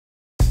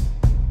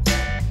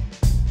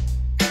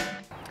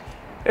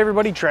Hey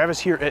everybody, Travis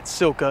here at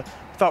SILCA.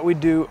 Thought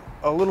we'd do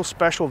a little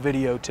special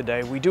video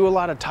today. We do a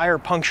lot of tire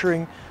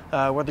puncturing,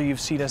 whether you've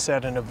seen us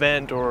at an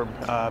event or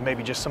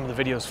maybe just some of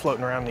the videos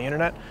floating around the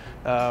internet.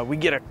 We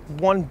get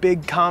one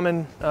big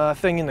common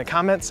thing in the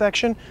comment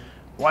section: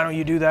 why don't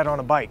you do that on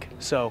a bike?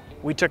 So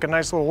we took a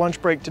nice little lunch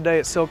break today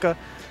at SILCA,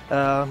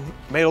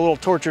 made a little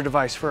torture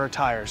device for our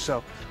tires.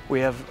 So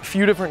we have a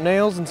few different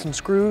nails and some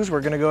screws.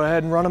 We're gonna go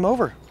ahead and run them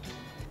over.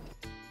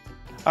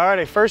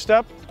 Alrighty, first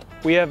up,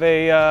 we have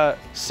a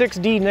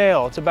 6D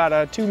nail. It's about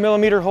a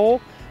 2mm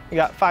hole. We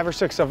got 5 or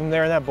 6 of them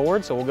there in that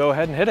board, so we'll go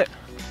ahead and hit it.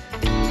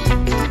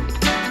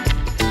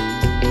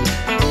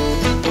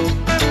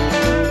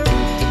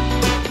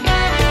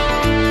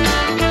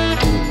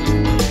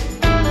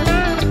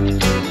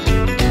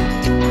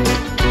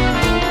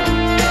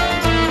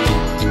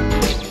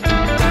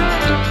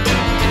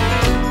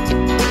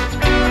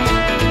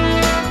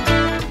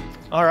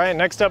 All right,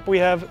 next up we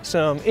have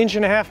some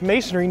 1.5"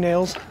 masonry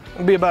nails.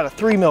 It'll be about a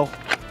 3mm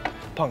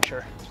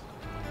puncture.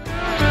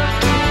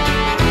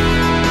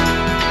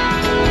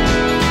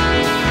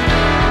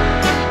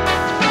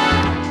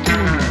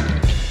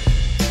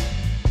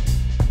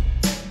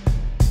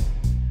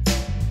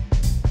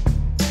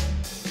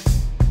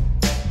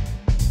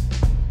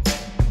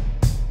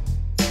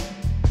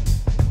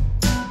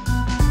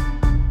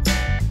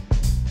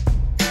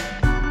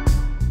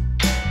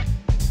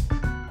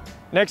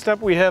 Next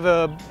up, we have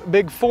a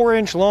big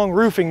 4-inch long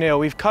roofing nail.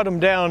 We've cut them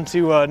down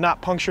to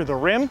not puncture the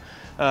rim,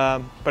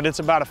 but it's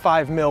about a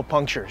 5mm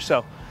puncture.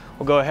 So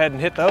we'll go ahead and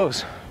hit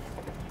those.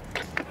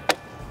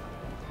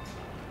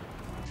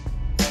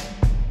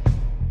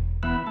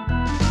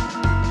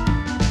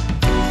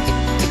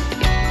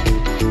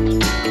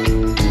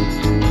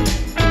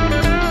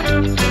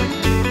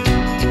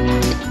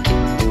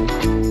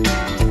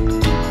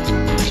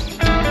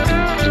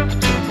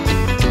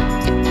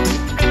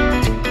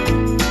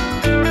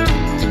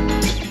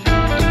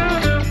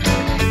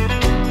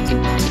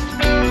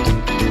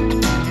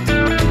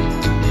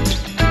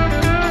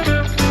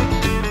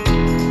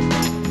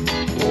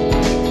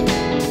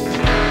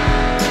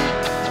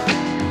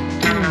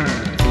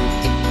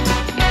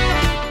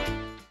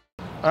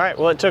 All right,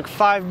 well, it took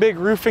 5 big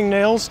roofing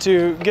nails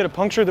to get a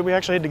puncture that we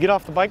actually had to get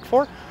off the bike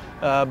for,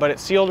 but it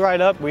sealed right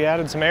up. We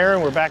added some air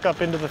and we're back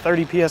up into the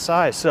 30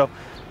 PSI, so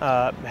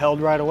held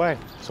right away.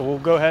 So we'll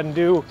go ahead and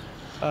do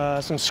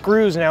some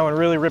screws now and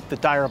really rip the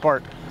tire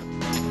apart.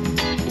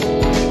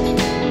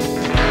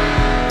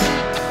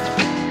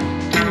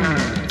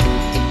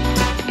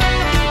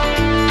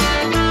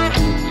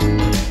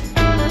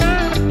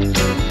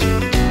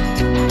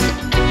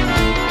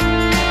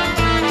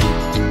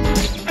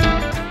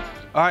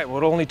 All right, well,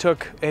 it only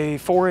took a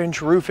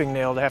 4-inch roofing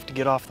nail to have to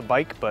get off the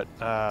bike, but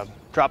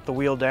dropped the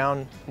wheel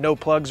down, no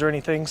plugs or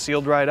anything,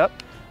 sealed right up,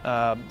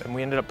 and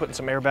we ended up putting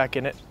some air back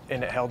in it,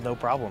 and it held no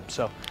problem.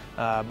 So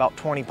about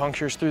 20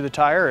 punctures through the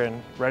tire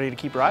and ready to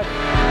keep riding.